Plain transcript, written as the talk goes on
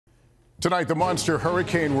Tonight, the monster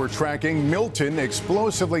hurricane we're tracking, Milton,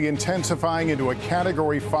 explosively intensifying into a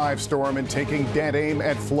Category 5 storm and taking dead aim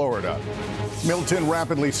at Florida. Milton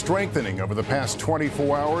rapidly strengthening over the past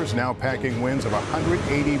 24 hours, now packing winds of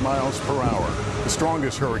 180 miles per hour. The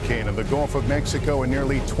strongest hurricane in the Gulf of Mexico in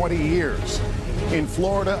nearly 20 years. In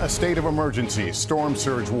Florida, a state of emergency, storm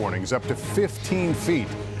surge warnings up to 15 feet.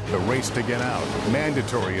 The race to get out,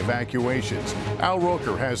 mandatory evacuations. Al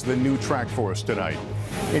Roker has the new track for us tonight.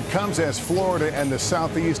 It comes as Florida and the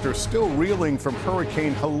Southeast are still reeling from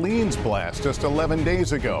Hurricane Helene's blast just 11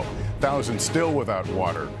 days ago. Thousands still without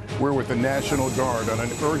water. We're with the National Guard on an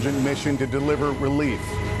urgent mission to deliver relief.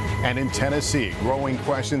 And in Tennessee, growing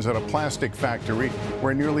questions at a plastic factory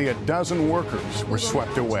where nearly a dozen workers were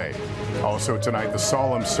swept away. Also tonight, the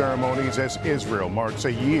solemn ceremonies as Israel marks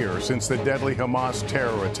a year since the deadly Hamas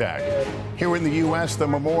terror attack. Here in the U.S., the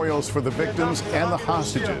memorials for the victims and the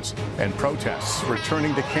hostages, and protests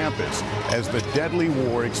returning to campus as the deadly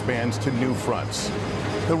war expands to new fronts.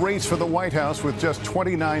 The race for the White House with just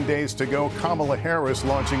 29 days to go, Kamala Harris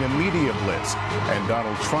launching a media blitz, and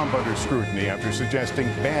Donald Trump under scrutiny after suggesting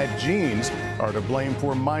bad genes are to blame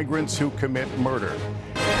for migrants who commit murder.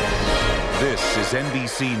 This is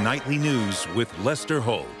NBC Nightly News with Lester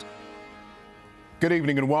Holt. Good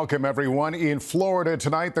evening and welcome, everyone. In Florida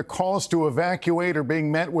tonight, the calls to evacuate are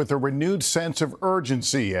being met with a renewed sense of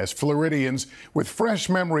urgency as Floridians with fresh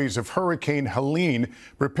memories of Hurricane Helene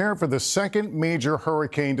prepare for the second major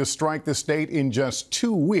hurricane to strike the state in just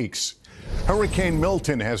 2 weeks. Hurricane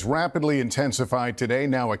Milton has rapidly intensified today,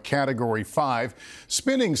 now a Category 5,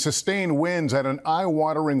 spinning sustained winds at an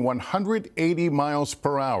eye-watering 180 miles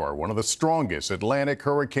per hour, one of the strongest Atlantic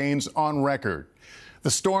hurricanes on record.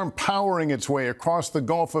 The storm powering its way across the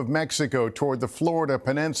Gulf of Mexico toward the Florida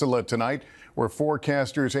peninsula tonight, where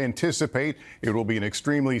forecasters anticipate it will be an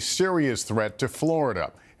extremely serious threat to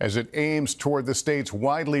Florida as it aims toward the state's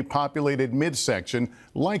widely populated midsection,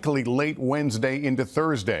 likely late Wednesday into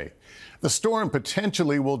Thursday. The storm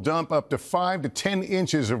potentially will dump up to 5 to 10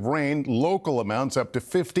 inches of rain, local amounts up to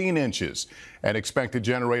 15 inches, and expect to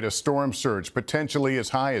generate a storm surge potentially as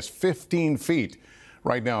high as 15 feet.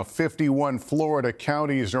 Right now, 51 Florida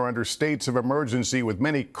counties are under states of emergency, with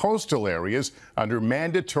many coastal areas under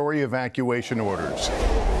mandatory evacuation orders.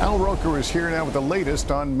 Al Roker is here now with the latest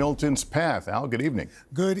on Milton's path. Al, good evening.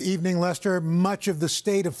 Good evening, Lester. Much of the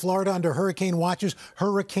state of Florida under hurricane watches,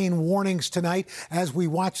 hurricane warnings tonight. As we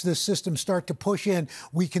watch this system start to push in,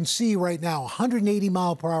 we can see right now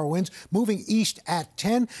 180-mile-per-hour winds moving east at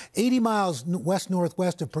 10, 80 miles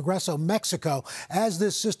west-northwest of Progreso, Mexico. As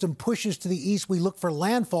this system pushes to the east, we look for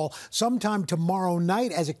landfall sometime tomorrow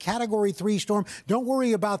night as a Category 3 storm. Don't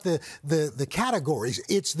worry about the categories.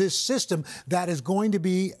 It's this system that is going to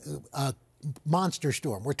be a monster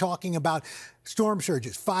storm. We're talking about storm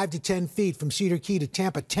surges 5 to 10 feet from Cedar Key to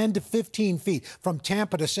Tampa, 10 to 15 feet from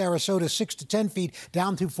Tampa to Sarasota, 6 to 10 feet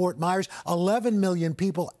down through Fort Myers. 11 million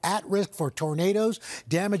people at risk for tornadoes,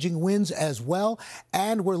 damaging winds as well.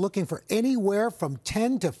 And we're looking for anywhere from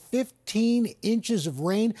 10 to 15 inches of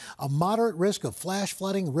rain, a moderate risk of flash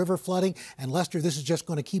flooding, river flooding. And Lester, this is just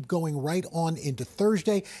going to keep going right on into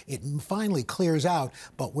Thursday. It finally clears out,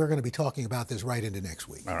 but we're going to be talking about this right into next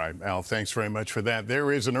week. All right, Al, thanks very much for that.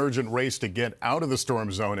 There is an urgent race to get out of the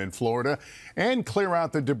storm zone in Florida and clear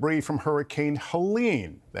out the debris from Hurricane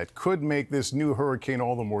Helene that could make this new hurricane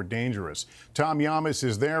all the more dangerous. Tom Yamas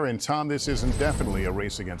is there, and Tom, this isn't definitely a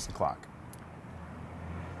race against the clock.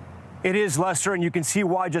 It is, Lester, and you can see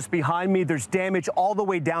why just behind me. There's damage all the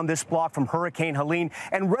way down this block from Hurricane Helene,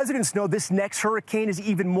 and residents know this next hurricane is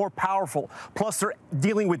even more powerful. Plus, they're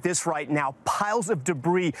dealing with this right now, piles of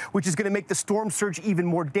debris, which is going to make the storm surge even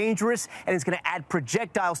more dangerous, and it's going to add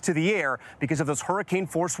projectiles to the air because of those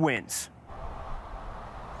hurricane-force winds.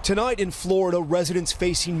 Tonight in Florida, residents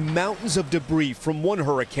facing mountains of debris from one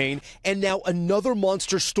hurricane and now another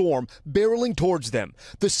monster storm barreling towards them,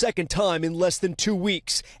 the second time in less than 2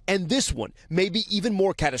 weeks. And this one may be even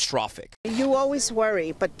more catastrophic. You always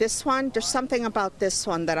worry, but this one, there's something about this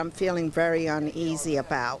one that I'm feeling very uneasy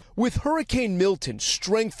about. With Hurricane Milton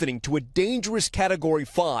strengthening to a dangerous Category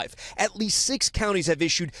 5, at least 6 counties have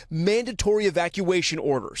issued mandatory evacuation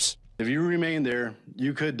orders. If you remain there,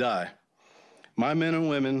 you could die. My men and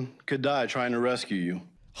women could die trying to rescue you.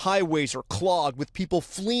 Highways are clogged with people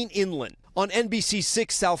fleeing inland. On NBC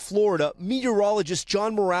 6 South Florida, meteorologist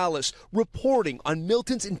John Morales reporting on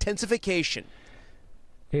Milton's intensification.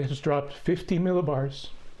 It has dropped 50 millibars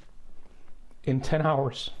in 10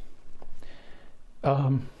 hours.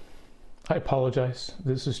 I apologize.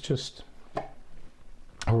 This is just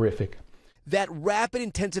horrific. That rapid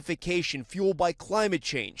intensification fueled by climate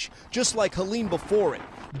change, just like Helene before it.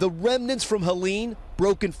 The remnants from Helene,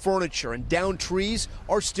 broken furniture and downed trees,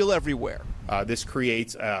 are still everywhere. This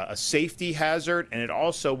creates a safety hazard, and it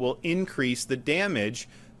also will increase the damage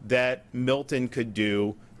that Milton could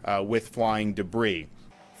do with flying debris.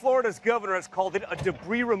 Florida's governor has called it a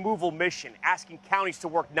debris removal mission, asking counties to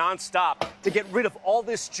work nonstop to get rid of all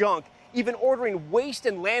this junk, even ordering waste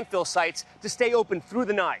and landfill sites to stay open through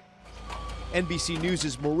the night. NBC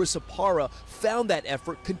News' Marissa Parra found that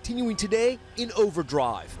effort continuing today in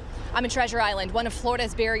overdrive. I'm in Treasure Island, one of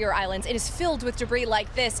Florida's barrier islands. It is filled with debris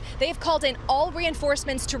like this. They've called in all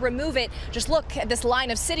reinforcements to remove it. Just look at this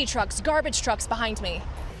line of city trucks, garbage trucks behind me.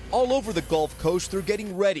 All over the Gulf Coast, they're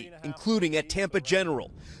getting ready, including at Tampa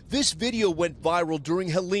General. This video went viral during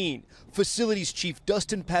Helene. Facilities Chief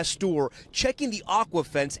Dustin Pasteur checking the aqua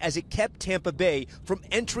fence as it kept Tampa Bay from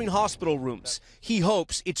entering hospital rooms. He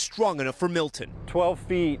hopes it's strong enough for Milton. 12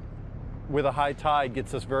 feet with a high tide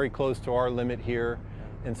gets us very close to our limit here,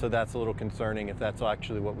 and so that's a little concerning if that's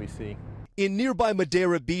actually what we see. In nearby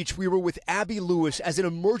Madeira Beach, we were with Abby Lewis as an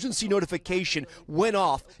emergency notification went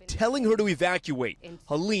off, telling her to evacuate.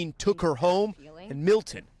 Helene took her home, and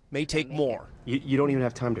Milton may take more. You don't even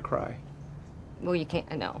have time to cry. Well, you can't,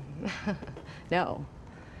 no. No.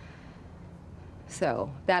 So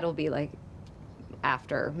that'll be like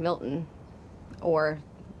after Milton or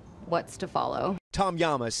what's to follow. Tom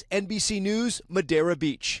Llamas, NBC News, Madeira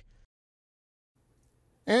Beach.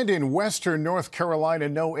 And in western North Carolina,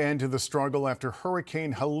 no end to the struggle after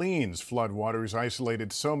Hurricane Helene's floodwaters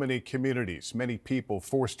isolated so many communities. Many people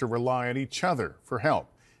forced to rely on each other for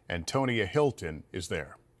help. Antonia Hilton is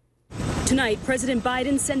there. Tonight, President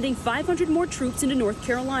Biden sending 500 more troops into North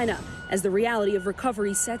Carolina as the reality of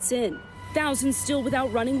recovery sets in. Thousands still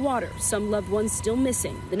without running water, some loved ones still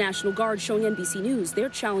missing. The National Guard showing NBC News their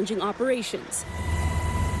challenging operations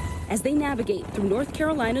as they navigate through North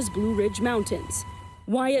Carolina's Blue Ridge Mountains.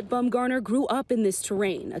 Wyatt Bumgarner grew up in this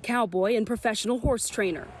terrain, a cowboy and professional horse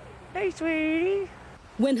trainer. Hey, sweetie.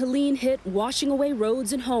 When Helene hit, washing away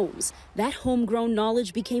roads and homes, that homegrown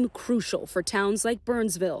knowledge became crucial for towns like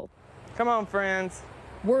Burnsville. Come on, friends.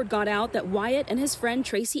 Word got out that Wyatt and his friend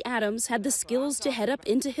Tracy Adams had the skills to head up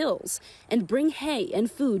into hills and bring hay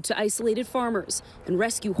and food to isolated farmers and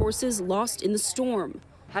rescue horses lost in the storm.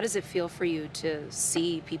 How does it feel for you to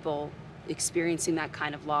see people experiencing that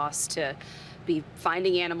kind of loss, to be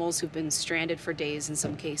finding animals who've been stranded for days in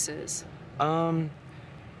some cases?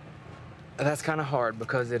 That's kind of hard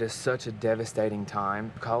because it is such a devastating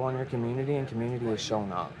time. Call on your community, and community is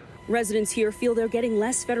showing up. Residents here feel they're getting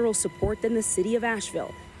less federal support than the city of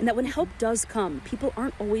Asheville, and that when help does come, people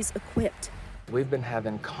aren't always equipped. We've been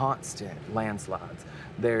having constant landslides.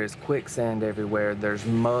 There's quicksand everywhere. There's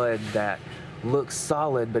mud that looks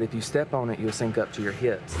solid, but if you step on it, you'll sink up to your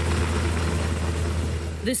hips.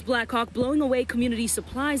 This Black Hawk blowing away community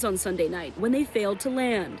supplies on Sunday night when they failed to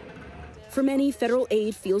land. For many, federal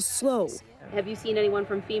aid feels slow. Have you seen anyone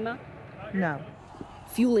from FEMA? No.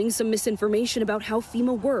 Fueling some misinformation about how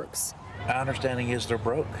FEMA works. My understanding is they're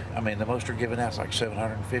broke. I mean, the most they're giving out is like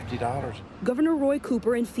 $750. Governor Roy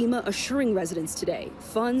Cooper and FEMA assuring residents today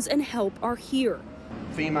funds and help are here.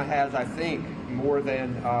 FEMA has, I think, more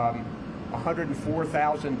than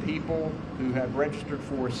 104,000 people who have registered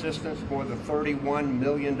for assistance. More than $31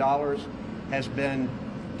 million has been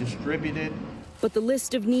distributed. But the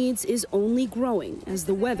list of needs is only growing as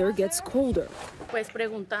the weather gets colder.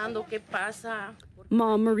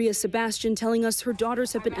 Mom Maria Sebastian telling us her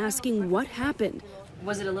daughters have been asking what happened.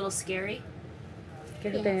 Was it a little scary?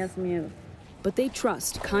 Yes. But they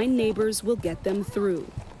trust kind neighbors will get them through.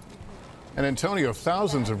 And Antonio,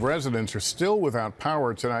 thousands of residents are still without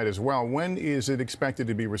power tonight as well. When is it expected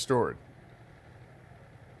to be restored?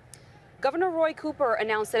 Governor Roy Cooper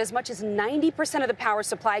announced that as much as 90% of the power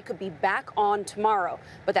supply could be back on tomorrow,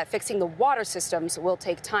 but that fixing the water systems will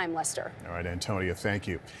take time, Lester. All right, Antonia, thank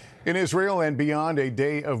you. In Israel and beyond, a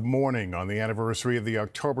day of mourning on the anniversary of the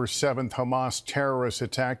October 7th Hamas terrorist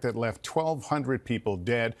attack that left 1,200 people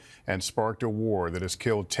dead and sparked a war that has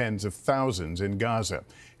killed tens of thousands in Gaza.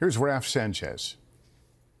 Here's Raf Sanchez.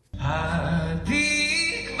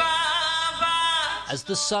 As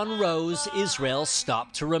the sun rose, Israel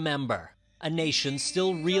stopped to remember. A nation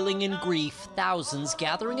still reeling in grief, thousands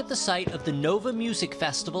gathering at the site of the Nova Music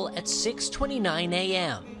Festival at 6:29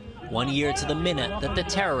 a.m., 1 year to the minute that the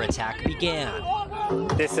terror attack began.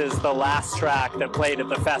 This is the last track that played at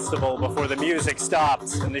the festival before the music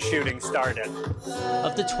stopped and the shooting started.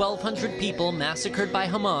 Of the 1,200 people massacred by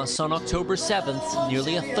Hamas on October 7th,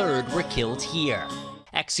 nearly a third were killed here,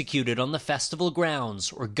 executed on the festival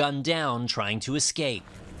grounds or gunned down trying to escape.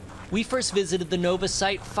 We first visited the Nova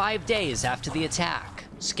site 5 days after the attack.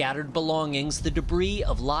 Scattered belongings, the debris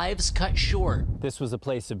of lives cut short. This was a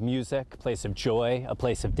place of music, a place of joy, a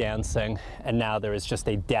place of dancing, and now there is just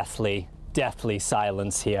a deathly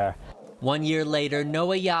silence here. 1 year later,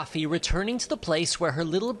 Noah Yafi returning to the place where her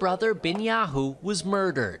little brother Binyahu was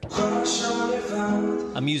murdered.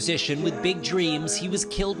 A musician with big dreams, he was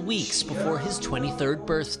killed weeks before his 23rd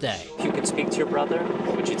birthday. If you could speak to your brother,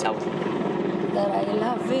 what would you tell him? That I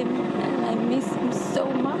love him and I miss him so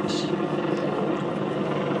much.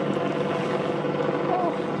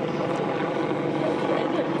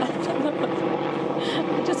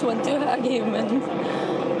 I just want to hug him and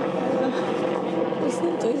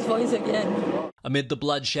listen to his voice again. Amid the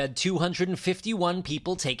bloodshed, 251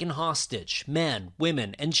 people taken hostage, men,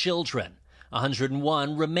 women, and children.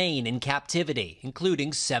 101 remain in captivity,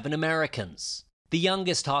 including 7 Americans. The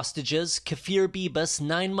youngest hostages, Kafir Bibas,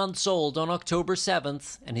 9 months old on October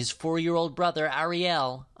 7th, and his 4-year-old brother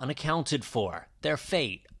Ariel, unaccounted for, their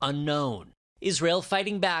fate unknown. Israel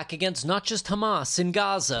fighting back against not just Hamas in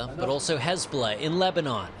Gaza, but also Hezbollah in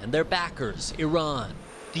Lebanon and their backers, Iran.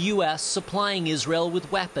 The U.S. supplying Israel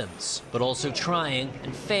with weapons, but also trying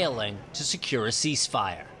and failing to secure a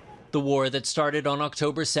ceasefire. The war that started on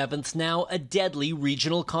October 7th now a deadly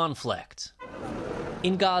regional conflict.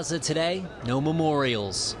 In Gaza today, no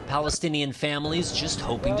memorials. Palestinian families just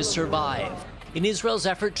hoping to survive. In Israel's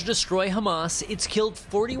effort to destroy Hamas, it's killed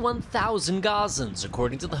 41,000 Gazans,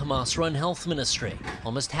 according to the Hamas-run health ministry.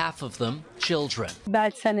 Almost half of them, children.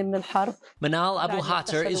 Manal Abu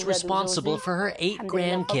Hatter is responsible for her 8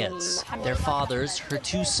 grandkids. Their fathers, her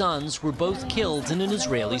 2 sons, were both killed in an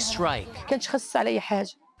Israeli strike.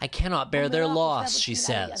 I cannot bear their loss, she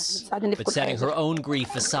says, but setting her own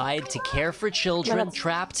grief aside to care for children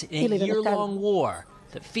trapped in a year-long war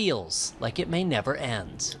that feels like it may never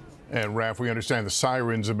end. And, Raf, we understand the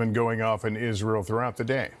sirens have been going off in Israel throughout the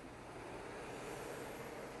day.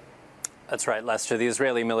 That's right, Lester. The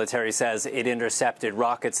Israeli military says it intercepted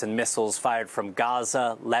rockets and missiles fired from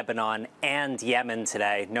Gaza, Lebanon, and Yemen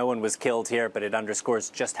today. No one was killed here, but it underscores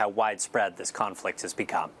just how widespread this conflict has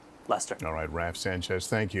become. Lester. All right, Raf Sanchez,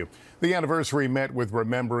 thank you. The anniversary met with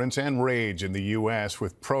remembrance and rage in the U.S.,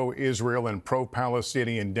 with pro-Israel and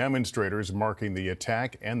pro-Palestinian demonstrators marking the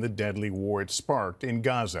attack and the deadly war it sparked in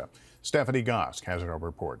Gaza. Stephanie Gosk has our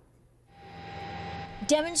report.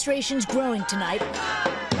 Demonstrations growing tonight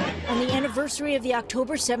on the anniversary of the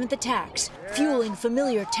October 7th attacks, fueling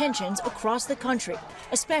familiar tensions across the country,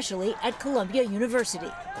 especially at Columbia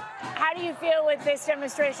University. How do you feel with this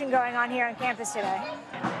demonstration going on here on campus today?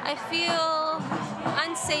 I feel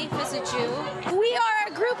unsafe as a Jew. We are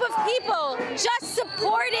a group of people just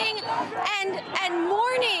supporting and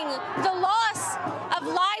mourning the loss of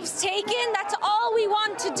lives taken. That's all we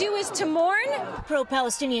want to do, is to mourn.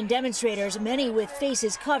 Pro-Palestinian demonstrators, many with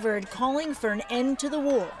faces covered, calling for an end to the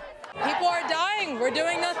war. People are dying. We're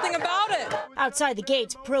doing nothing about it. Outside the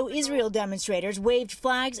gates, pro-Israel demonstrators waved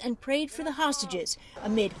flags and prayed for the hostages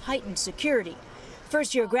amid heightened security.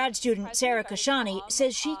 First-year grad student Sarah Kashani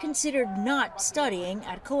says she considered not studying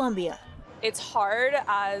at Columbia. It's hard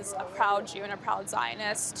as a proud Jew and a proud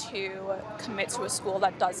Zionist to commit to a school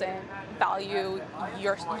that doesn't value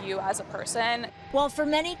you as a person. While for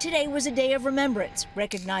many today was a day of remembrance,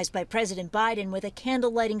 recognized by President Biden with a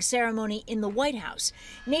candle-lighting ceremony in the White House,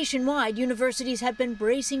 nationwide universities have been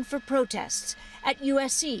bracing for protests at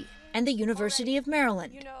USC and the University of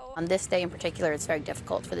Maryland. On this day in particular, it's very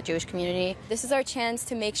difficult for the Jewish community. This is our chance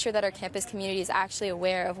to make sure that our campus community is actually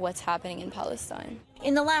aware of what's happening in Palestine.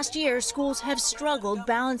 In the last year, schools have struggled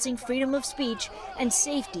balancing freedom of speech and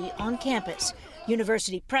safety on campus.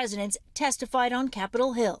 University presidents testified on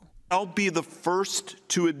Capitol Hill. I'll be the first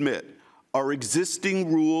to admit our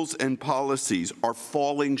existing rules and policies are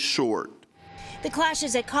falling short. The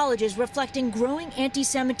clashes at colleges reflecting growing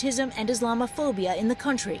anti-Semitism and Islamophobia in the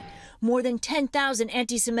country. More than 10,000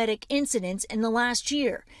 anti-Semitic incidents in the last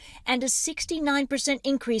year, and a 69%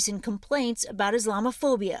 increase in complaints about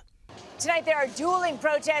Islamophobia. Tonight there are dueling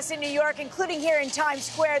protests in New York, including here in Times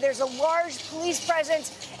Square. There's a large police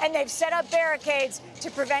presence, and they've set up barricades to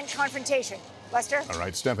prevent confrontation. Lester? All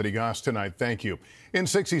right, Stephanie Goss tonight, thank you. In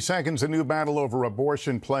 60 seconds, a new battle over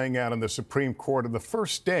abortion playing out in the Supreme Court on the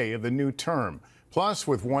first day of the new term. Plus,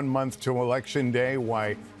 with 1 month to Election Day,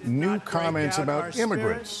 why new comments about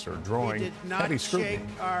immigrants are drawing heavy scrutiny.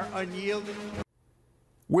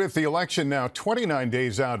 With the election now 29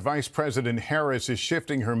 days out, Vice President Harris is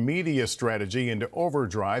shifting her media strategy into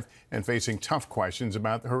overdrive and facing tough questions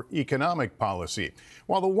about her economic policy,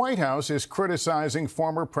 while the White House is criticizing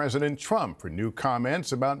former President Trump for new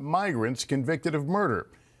comments about migrants convicted of murder.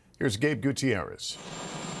 Here's Gabe Gutierrez.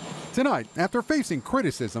 Tonight, after facing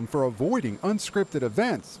criticism for avoiding unscripted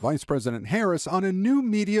events, Vice President Harris on a new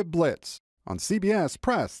media blitz. On CBS,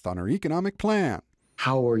 pressed on her economic plan.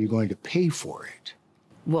 How are you going to pay for it?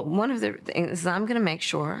 Well, one of the things is I'm going to make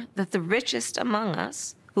sure that the richest among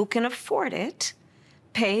us who can afford it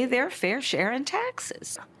pay their fair share in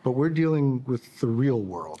taxes. But we're dealing with the real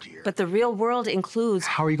world here. But the real world includes...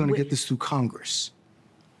 How are you going to get this through Congress?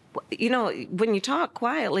 You know, when you talk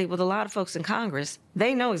quietly with a lot of folks in Congress,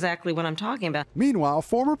 they know exactly what I'm talking about. Meanwhile,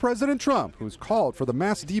 former President Trump, who's called for the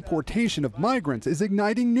mass deportation of migrants, is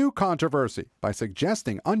igniting new controversy by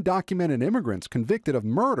suggesting undocumented immigrants convicted of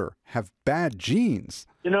murder have bad genes.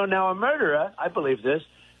 You know, now a murderer, I believe this,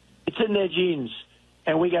 it's in their genes.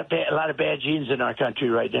 And we got a lot of bad genes in our country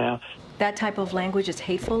right now. That type of language is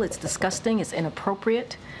hateful, it's disgusting, it's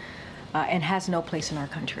inappropriate, and has no place in our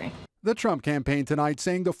country. The Trump campaign tonight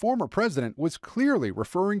saying the former president was clearly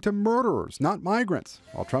referring to murderers, not migrants,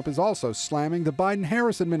 while Trump is also slamming the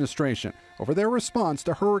Biden-Harris administration over their response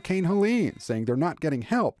to Hurricane Helene, saying they're not getting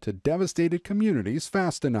help to devastated communities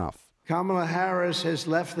fast enough. Kamala Harris has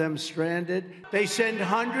left them stranded. They send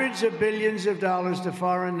hundreds of billions of dollars to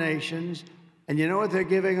foreign nations, and you know what they're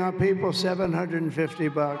giving our people?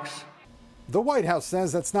 $750. The White House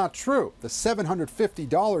says that's not true. The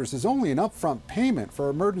 $750 is only an upfront payment for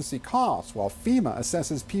emergency costs, while FEMA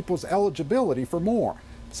assesses people's eligibility for more.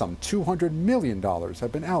 Some $200 million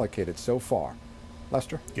have been allocated so far.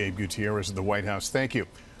 Lester? Gabe Gutierrez of the White House, thank you.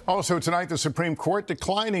 Also tonight, the Supreme Court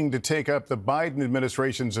declining to take up the Biden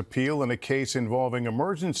administration's appeal in a case involving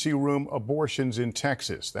emergency room abortions in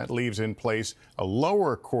Texas. That leaves in place a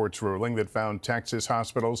lower court's ruling that found Texas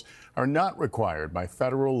hospitals are not required by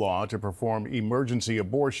federal law to perform emergency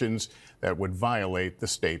abortions that would violate the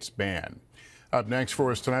state's ban. Up next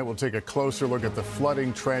for us tonight, we'll take a closer look at the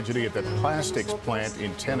flooding tragedy at the plastics plant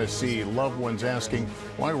in Tennessee. Loved ones asking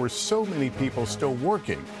why were so many people still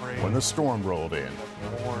working when the storm rolled in.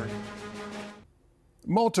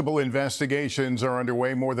 Multiple investigations are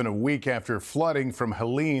underway more than a week after flooding from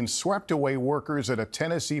Helene swept away workers at a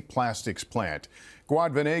Tennessee plastics plant.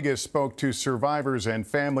 Guad Venegas spoke to survivors and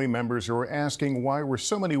family members who are asking why were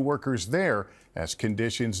so many workers there as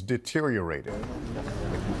conditions deteriorated.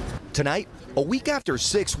 Tonight, a week after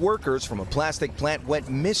 6 workers from a plastic plant went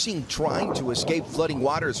missing trying to escape flooding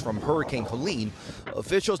waters from Hurricane Helene,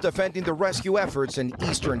 officials defending the rescue efforts in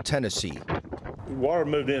eastern Tennessee. Water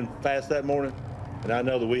moved in fast that morning, and I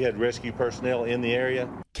know that we had rescue personnel in the area.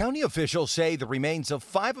 County officials say the remains of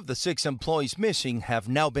 5 of the 6 employees missing have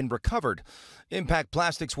now been recovered. Impact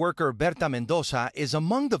Plastics worker Berta Mendoza is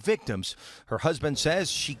among the victims. Her husband says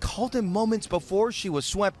she called him moments before she was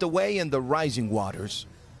swept away in the rising waters.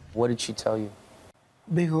 What did she tell you?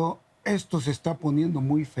 Dijo, esto se está poniendo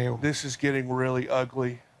muy feo. This is getting really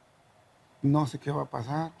ugly. No sé qué va a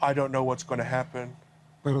pasar. I don't know what's going to happen.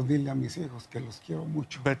 Pero dile a mis hijos que los quiero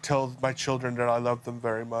mucho. But tell my children that I love them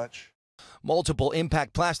very much. Multiple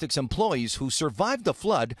Impact Plastics employees who survived the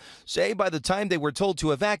flood say by the time they were told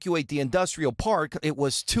to evacuate the industrial park, it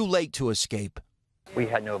was too late to escape. We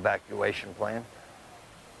had no evacuation plan.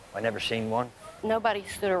 I never seen one. Nobody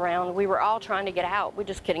stood around. We were all trying to get out. We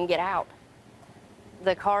just couldn't get out.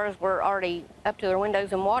 The cars were already up to their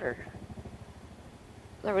windows in water.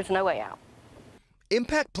 There was no way out.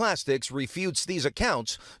 Impact Plastics refutes these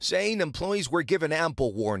accounts, saying employees were given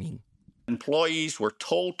ample warning. Employees were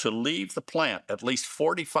told to leave the plant at least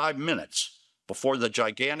 45 minutes before the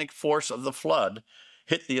gigantic force of the flood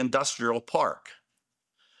hit the industrial park.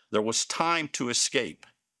 There was time to escape.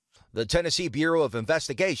 The Tennessee Bureau of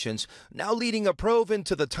Investigations now leading a probe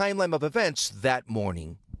into the timeline of events that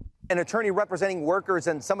morning. An attorney representing workers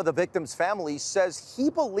and some of the victims' families says he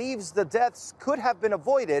believes the deaths could have been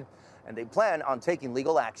avoided, and they plan on taking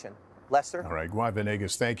legal action. Lester? All right, Guad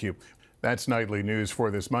Venegas, thank you. That's Nightly News for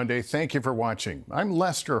this Monday. Thank you for watching. I'm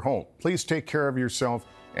Lester Holt. Please take care of yourself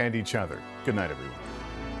and each other. Good night, everyone.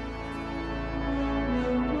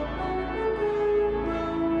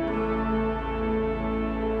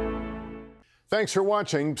 Thanks for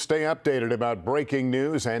watching. Stay updated about breaking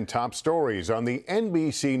news and top stories on the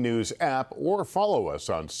NBC News app or follow us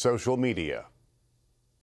on social media.